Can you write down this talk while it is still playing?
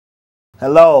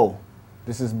Hello,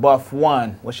 this is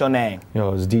Buff1. What's your name?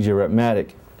 Yo, it's DJ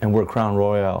Rhettmatic, and we're Crown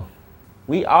Royale.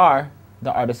 We are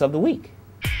the Artist of the Week.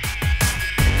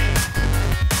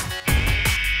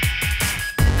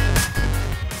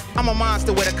 I'm a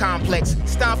monster with a complex,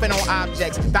 stomping on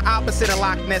objects. The opposite of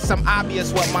Loch Ness, I'm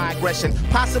obvious with my aggression.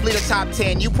 Possibly the top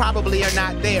 10, you probably are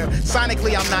not there.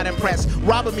 Sonically, I'm not impressed.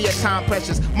 Robbing me of time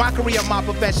precious. My career, my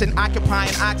profession, occupying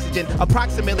oxygen.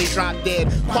 Approximately drop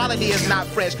dead. Quality is not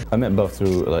fresh. I met Buff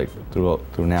through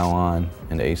Now On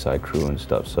and the A-Side crew and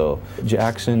stuff. So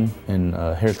Jackson and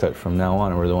Haircut from Now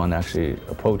On were the one that actually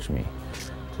approached me.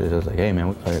 So I was like, hey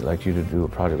man, I'd like you to do a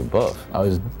project with Buff. I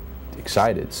was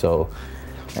excited,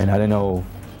 and I didn't know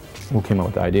who came up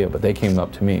with the idea, but they came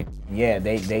up to me. Yeah,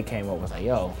 they came up, was like,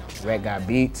 yo, Rhett got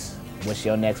beats, what's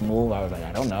your next move? I was like,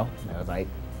 I don't know. And I was like,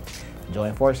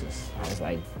 join forces. I was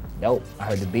like, dope. I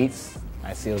heard the beats,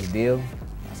 I sealed the deal.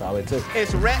 That's all it took.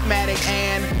 It's Rhettmatic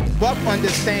and Buff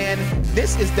understand,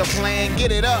 this is the plan.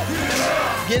 Get it up.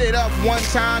 Get it up one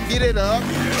time, get it up.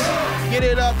 Get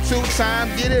it up 2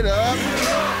 times, get it up.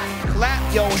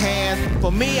 Clap your hands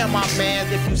for me and my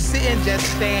fans. If you sit and just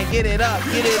stand, get it up,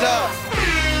 get it up.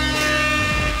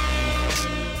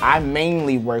 I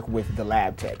mainly work with the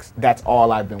lab techs. That's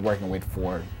all I've been working with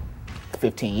for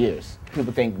 15 years.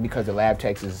 People think because the lab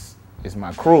techs is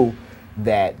my crew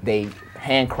that they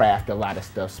handcraft a lot of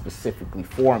stuff specifically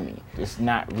for me. It's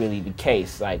not really the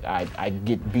case. Like I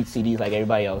get beat CDs like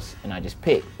everybody else and I just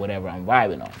pick whatever I'm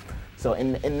vibing on. So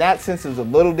in that sense it was a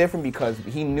little different because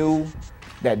he knew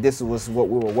that this was what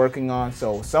we were working on.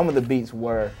 So some of the beats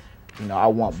were, you know, I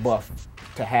want Buff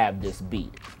to have this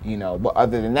beat, you know. But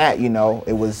other than that, you know,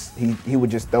 it was, he would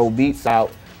just throw beats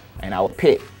out and I would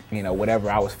pick, you know,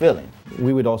 whatever I was feeling.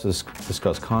 We would also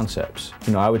discuss concepts.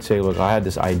 You know, I would say, look, I had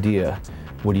this idea,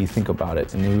 what do you think about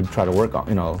it? And he would try to work on,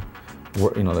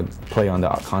 like play on the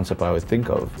concept I would think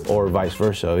of, or vice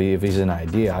versa. If he's an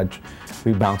idea,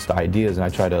 we bounce the ideas and I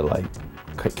try to like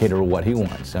cater to what he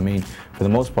wants. I mean, for the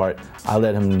most part, I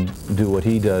let him do what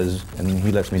he does, and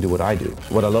he lets me do what I do.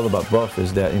 What I love about Buff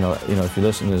is that, you know, if you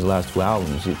listen to his last 2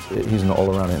 albums, he's an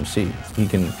all-around MC. He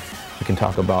can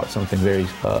talk about something very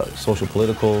social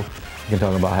political. He can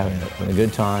talk about having a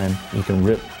good time. He can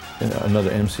rip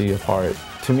another MC apart.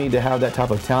 To me, to have that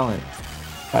type of talent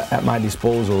at my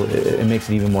disposal, it makes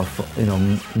it even more,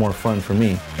 more fun for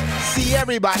me. See,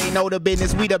 everybody know the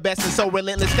business. We the best and so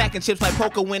relentless. Stacking chips like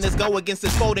poker winners. Go against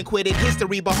this fold and quit it.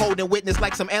 History beholding witness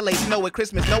like some LA snow at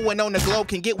Christmas. No one on the globe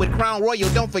can get with Crown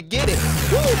Royale. Don't forget it.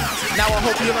 Woo! Now I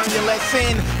hope you learn your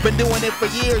lesson. Been doing it for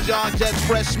years, y'all just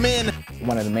freshmen.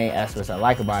 One of the main aspects I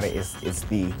like about it is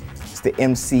the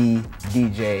MC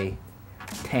DJ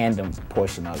tandem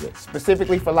portion of it,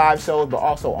 specifically for live shows, but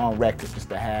also on record, just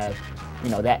to have, you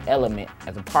know, that element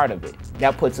as a part of it.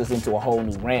 That puts us into a whole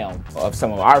new realm of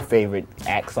some of our favorite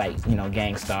acts like, you know,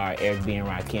 Gangstar, Eric B. and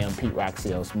Rakim, Pete Rock,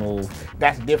 CL Smooth.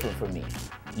 That's different for me,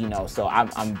 you know, so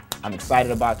I'm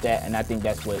excited about that, and I think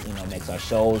that's what, you know, makes our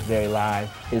shows very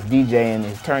live. His DJing,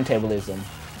 his turntablism,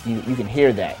 you can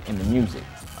hear that in the music.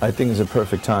 I think it's a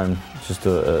perfect time just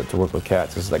to work with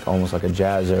cats. It's like almost like a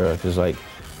jazz era, because like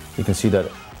you can see that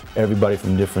everybody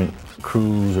from different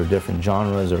crews or different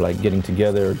genres are like getting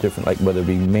together, or different, like whether it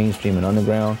be mainstream and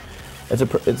underground.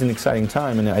 It's an exciting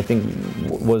time, and I think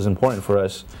what was important for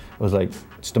us was like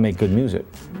just to make good music.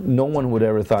 No one would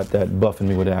ever thought that Buff and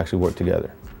me would actually work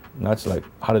together. And that's like,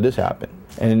 how did this happen?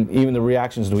 And even the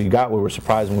reactions that we got, we were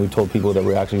surprised when we told people that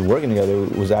we're actually working together,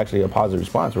 it was actually a positive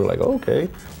response. We were like, oh, okay,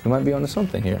 we might be onto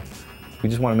something here. We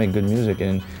just want to make good music,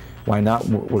 and why not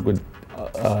work with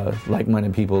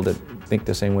like-minded people that think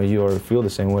the same way you or feel the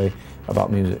same way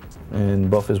about music, and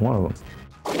Buff is one of them.